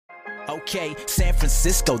Okay, San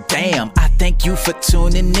Francisco, damn, I thank you for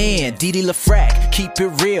tuning in. Didi LaFrac, keep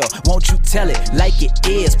it real, won't you tell it like it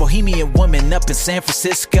is? Bohemian woman up in San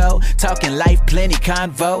Francisco, talking life, plenty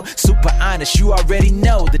convo. Super honest, you already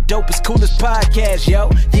know, the dopest, coolest podcast, yo.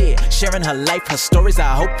 Yeah, sharing her life, her stories,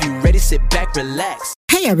 I hope you ready, sit back, relax.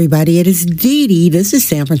 Hey everybody, it is Didi. This is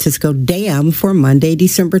San Francisco Damn for Monday,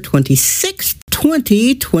 December 26th,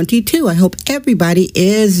 2022. I hope everybody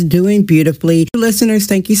is doing beautifully. Listeners,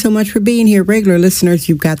 thank you so much for being here. Regular listeners,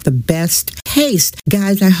 you've got the best taste.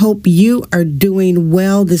 Guys, I hope you are doing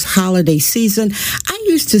well this holiday season. I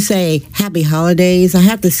used to say happy holidays. I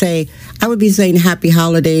have to say, I would be saying happy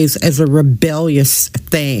holidays as a rebellious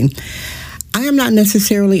thing. I am not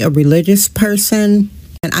necessarily a religious person.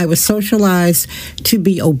 And I was socialized to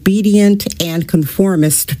be obedient and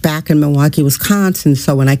conformist back in Milwaukee, Wisconsin.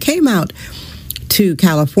 So when I came out to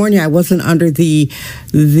California, I wasn't under the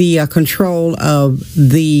control of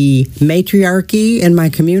the matriarchy in my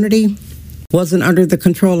community, wasn't under the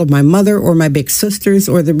control of my mother or my big sisters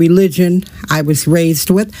or the religion I was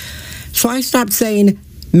raised with. So I stopped saying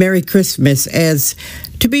Merry Christmas as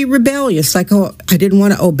to be rebellious, like, oh, I didn't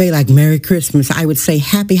want to obey like Merry Christmas. I would say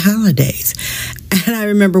Happy Holidays. And I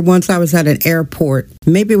remember once I was at an airport,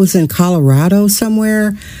 maybe it was in Colorado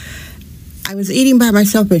somewhere. I was eating by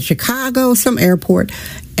myself in Chicago, some airport,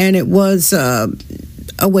 and it was a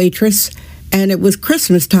waitress, and it was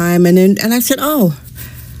Christmas time, and I said,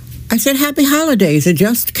 I said, Happy Holidays. It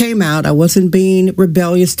just came out. I wasn't being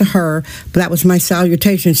rebellious to her, but that was my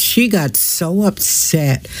salutation. She got so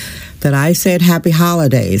upset that I said Happy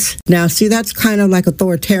Holidays. Now, see, that's kind of like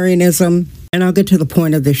authoritarianism, and I'll get to the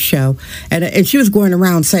point of this show. And she was going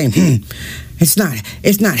around saying, it's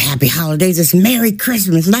not Happy Holidays, it's Merry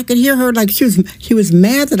Christmas. And I could hear her like she was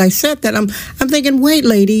mad that I said that. I'm thinking, wait,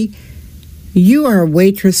 lady, you are a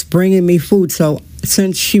waitress bringing me food. So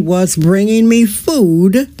since she was bringing me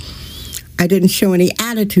food, I didn't show any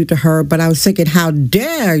attitude to her, but I was thinking, how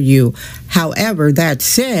dare you? However, that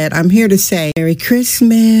said, I'm here to say Merry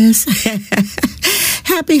Christmas,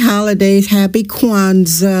 Happy Holidays, Happy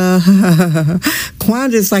Kwanzaa.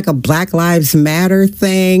 Kwanzaa is like a Black Lives Matter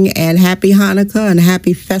thing, and Happy Hanukkah and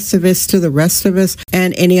Happy Festivus to the rest of us,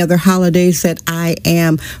 and any other holidays that I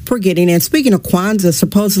am forgetting. And speaking of Kwanzaa,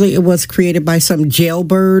 supposedly it was created by some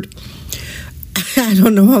jailbird. I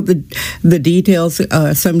don't know all the details.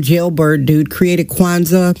 Some jailbird dude created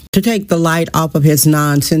Kwanzaa to take the light off of his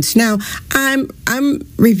nonsense. Now, I'm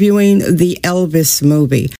reviewing the Elvis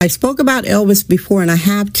movie. I spoke about Elvis before, and I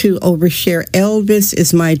have to overshare. Elvis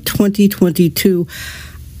is my 2022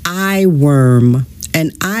 eye worm.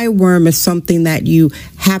 An eye worm is something that you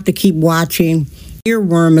have to keep watching.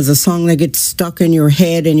 Earworm is a song that gets stuck in your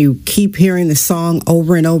head and you keep hearing the song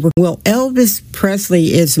over and over. Well, Elvis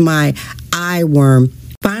Presley is my eye worm.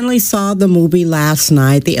 Finally saw the movie last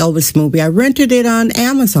night, the Elvis movie. I rented it on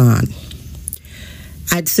Amazon.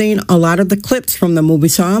 I'd seen a lot of the clips from the movie,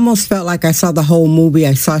 so I almost felt like I saw the whole movie.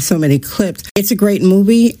 I saw so many clips. It's a great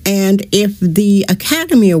movie, and if the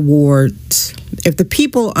Academy Awards, if the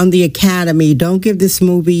people on the Academy don't give this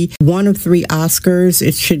movie one of 3 Oscars,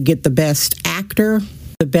 it should get the Best Actor,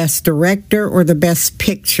 the Best Director, or the Best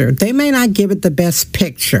Picture. They may not give it the Best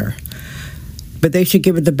Picture, but they should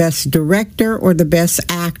give it the Best Director or the Best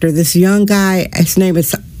Actor. This young guy, his name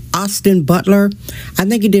is Austin Butler. I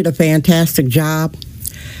think he did a fantastic job.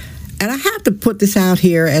 And I have to put this out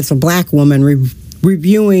here as a black woman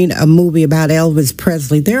reviewing a movie about Elvis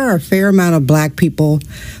Presley. There are a fair amount of black people.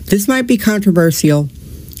 This might be controversial.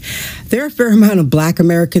 There are a fair amount of black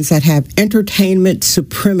Americans that have entertainment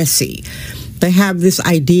supremacy. They have this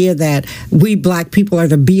idea that we black people are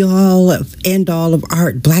the be-all, end-all of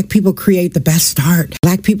art. Black people create the best art.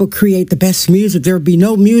 Black people create the best music. There would be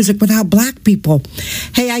no music without black people.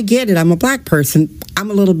 Hey, I get it. I'm a black person. I'm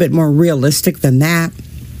a little bit more realistic than that.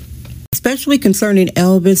 Especially concerning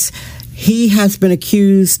Elvis, he has been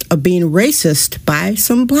accused of being racist by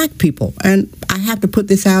some black people. And I have to put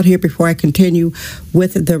this out here before I continue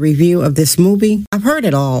with the review of this movie. I've heard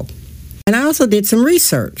it all. And I also did some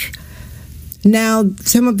research. Now,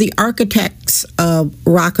 some of the architects of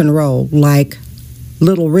rock and roll, like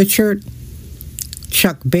Little Richard,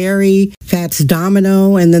 Chuck Berry, Fats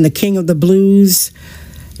Domino, and then the King of the Blues,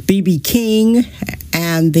 B.B. King,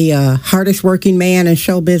 and the hardest working man in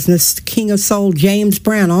show business, King of Soul, James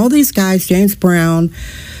Brown. All these guys, James Brown,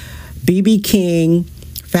 B.B. King,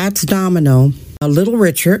 Fats Domino, Little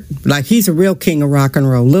Richard, like he's a real king of rock and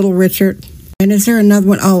roll, Little Richard. And is there another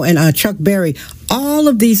one? Oh, and Chuck Berry. All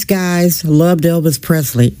of these guys loved Elvis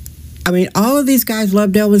Presley. I mean, all of these guys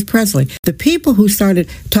loved Elvis Presley. The people who started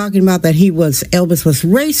talking about that Elvis was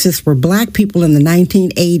racist were black people in the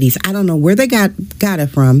 1980s. I don't know where they got it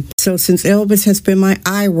from. So since Elvis has been my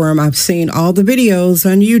eye worm, I've seen all the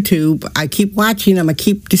videos on YouTube. I keep watching them. I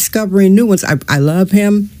keep discovering new ones. I love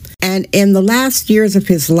him. And in the last years of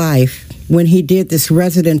his life, when he did this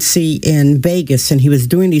residency in Vegas and he was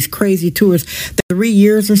doing these crazy tours, 3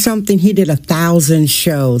 years or something, he did 1,000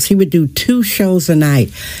 shows. He would do 2 shows a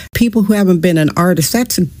night. People who haven't been an artist,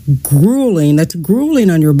 that's grueling. That's grueling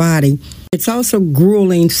on your body. It's also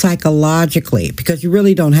grueling psychologically because you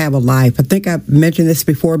really don't have a life. I think I've mentioned this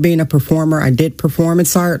before, being a performer. I did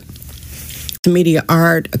performance art, media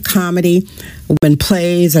art, comedy, in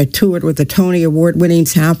plays. I toured with the Tony Award-winning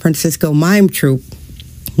San Francisco Mime Troupe.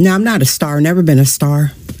 Now, I'm not a star, never been a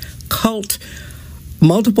star. Cult,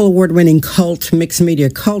 multiple award-winning cult, mixed media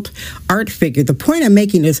cult art figure. The point I'm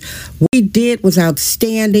making is what he did was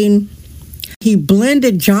outstanding. He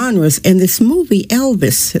blended genres in this movie,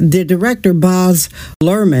 Elvis. The director, Baz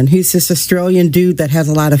Luhrmann, he's this Australian dude that has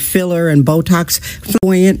a lot of filler and Botox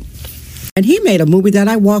flamboyant. And he made a movie that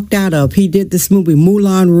I walked out of. He did this movie,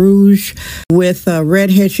 Moulin Rouge, with a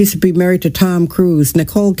redhead. She used to be married to Tom Cruise,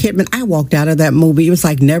 Nicole Kidman. I walked out of that movie. It was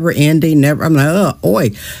like never ending, never. I'm like, oh,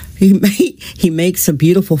 boy. He makes a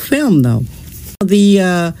beautiful film, though.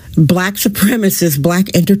 The black supremacists,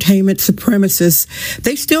 black entertainment supremacists,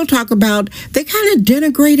 they still talk about, they kind of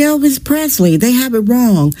denigrate Elvis Presley. They have it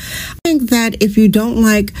wrong. I think that if you don't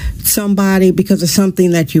like somebody because of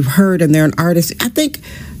something that you've heard and they're an artist, I think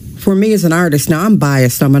for me as an artist, now I'm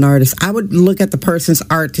biased, I'm an artist, I would look at the person's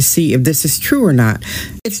art to see if this is true or not.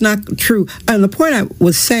 It's not true. And the point I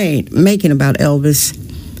was making about Elvis,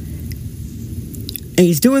 and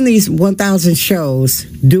he's doing these 1,000 shows,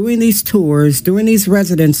 doing these tours, doing these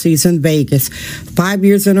residencies in Vegas. 5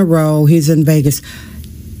 years in a row, he's in Vegas.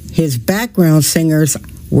 His background singers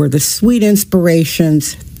were the Sweet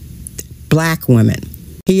Inspirations, black women.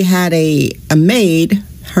 He had a maid,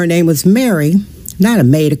 her name was Mary, not a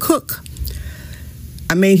maid, a cook.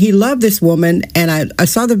 I mean, he loved this woman, and I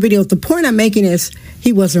saw the video. The point I'm making is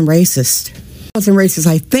he wasn't racist. He wasn't racist.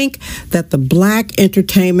 I think that the black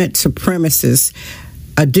entertainment supremacists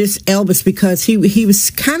diss Elvis because he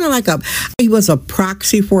was kind of like he was a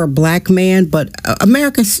proxy for a black man, but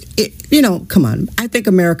America, come on. I think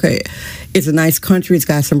America is a nice country. It's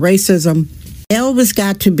got some racism. Elvis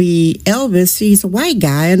got to be Elvis. He's a white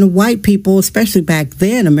guy, and white people, especially back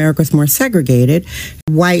then, America was more segregated.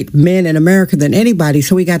 White men in America than anybody,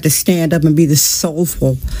 so he got to stand up and be this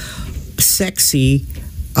soulful, sexy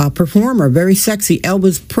performer, very sexy.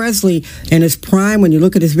 Elvis Presley in his prime, when you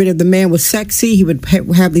look at his video, the man was sexy. He would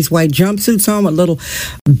have these white jumpsuits on with little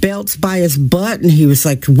belts by his butt, and he was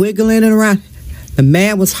like wiggling it around. The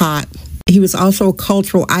man was hot. He was also a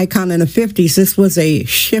cultural icon in the 50s. This was a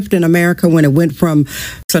shift in America when it went from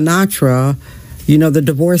Sinatra, the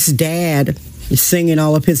divorced dad, singing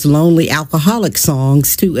all of his lonely alcoholic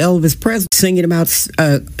songs, to Elvis Presley singing about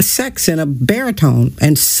sex in a baritone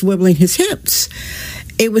and swiveling his hips.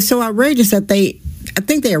 It was so outrageous that I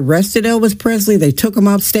think they arrested Elvis Presley. They took him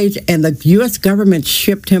off stage, and the U.S. government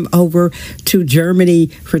shipped him over to Germany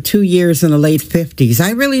for 2 years in the late 50s.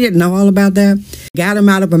 I really didn't know all about that. Got him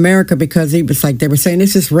out of America because he was like, they were saying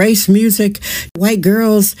this is race music. White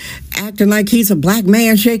girls acting like he's a black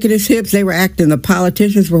man shaking his hips. They were acting, the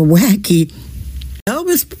politicians were wacky.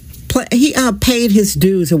 Elvis, he paid his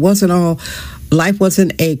dues. It wasn't all, life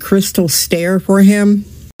wasn't a crystal stair for him.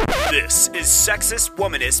 This is Sexist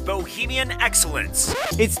Womanist Bohemian Excellence.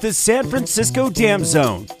 It's the San Francisco Dam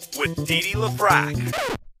Zone with Didi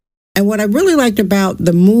LaFrac. And what I really liked about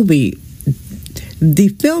the movie, the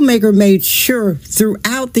filmmaker made sure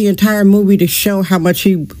throughout the entire movie to show how much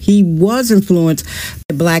he was influenced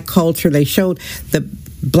by black culture. They showed the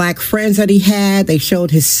black friends that he had. They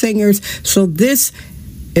showed his singers. So this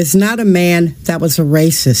is not a man that was a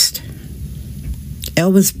racist.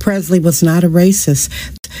 Elvis Presley was not a racist.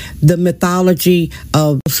 The mythology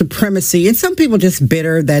of supremacy, and some people just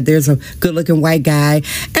bitter that there's a good-looking white guy.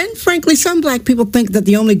 And frankly, some black people think that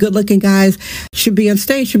the only good-looking guys should be on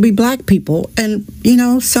stage should be black people. And,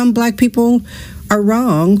 some black people are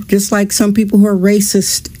wrong, just like some people who are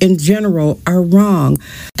racist in general are wrong.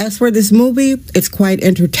 As for this movie, it's quite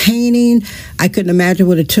entertaining. I couldn't imagine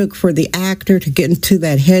what it took for the actor to get into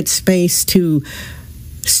that headspace to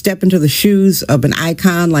step into the shoes of an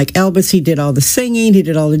icon like Elvis. He did all the singing, he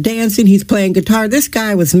did all the dancing, he's playing guitar. This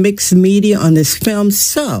guy was mixed media on this film.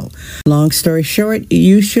 So, long story short,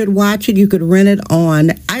 you should watch it. You could rent it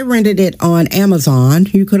I rented it on Amazon.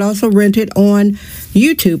 You could also rent it on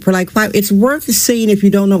YouTube for like $5. It's worth seeing if you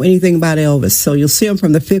don't know anything about Elvis. So you'll see him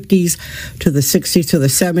from the 50s to the 60s to the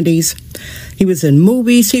 70s. He was in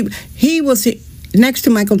movies. He was next to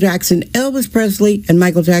Michael Jackson. Elvis Presley and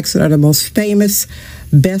Michael Jackson are the most famous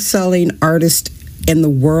best-selling artists in the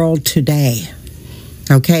world today.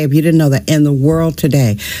 Okay, if you didn't know that, in the world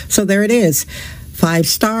today. So there it is. 5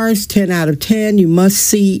 stars, 10 out of 10. You must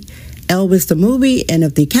see Elvis the movie. And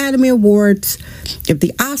if the Academy Awards, if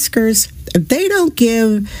the Oscars, if they don't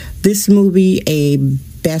give this movie a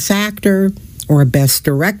Best Actor or a Best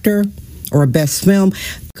Director or a Best Film,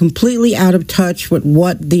 completely out of touch with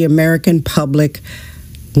what the American public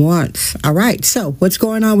wants. All right, so what's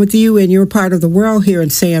going on with you in your part of the world here in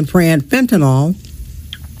San Fran, Fentanyl?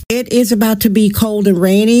 It is about to be cold and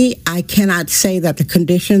rainy. I cannot say that the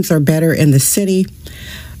conditions are better in the city.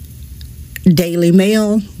 Daily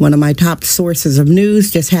Mail, one of my top sources of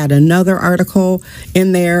news, just had another article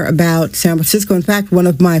in there about San Francisco. In fact, one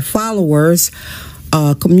of my followers,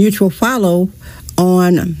 mutual follow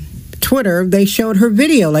on Twitter, they showed her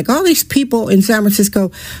video. Like all these people in San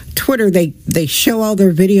Francisco, Twitter, they show all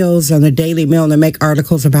their videos on the Daily Mail and they make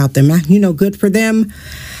articles about them. You know, good for them.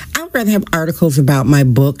 I would rather have articles about my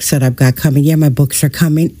books that I've got coming. Yeah, my books are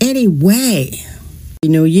coming anyway. Happy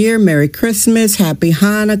New Year, Merry Christmas, Happy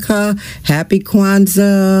Hanukkah, Happy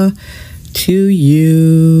Kwanzaa to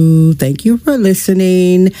you. Thank you for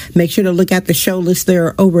listening. Make sure to look at the show list. There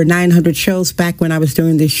are over 900 shows back when I was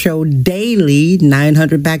doing this show daily,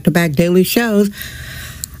 900 back-to-back daily shows.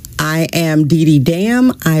 I am Dee Dee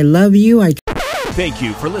Dam. I love you. Thank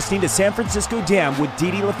you for listening to San Francisco Dam with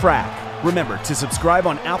Dee Dee LaFrac. Remember to subscribe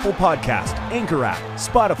on Apple Podcast, Anchor app,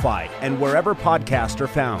 Spotify, and wherever podcasts are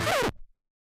found.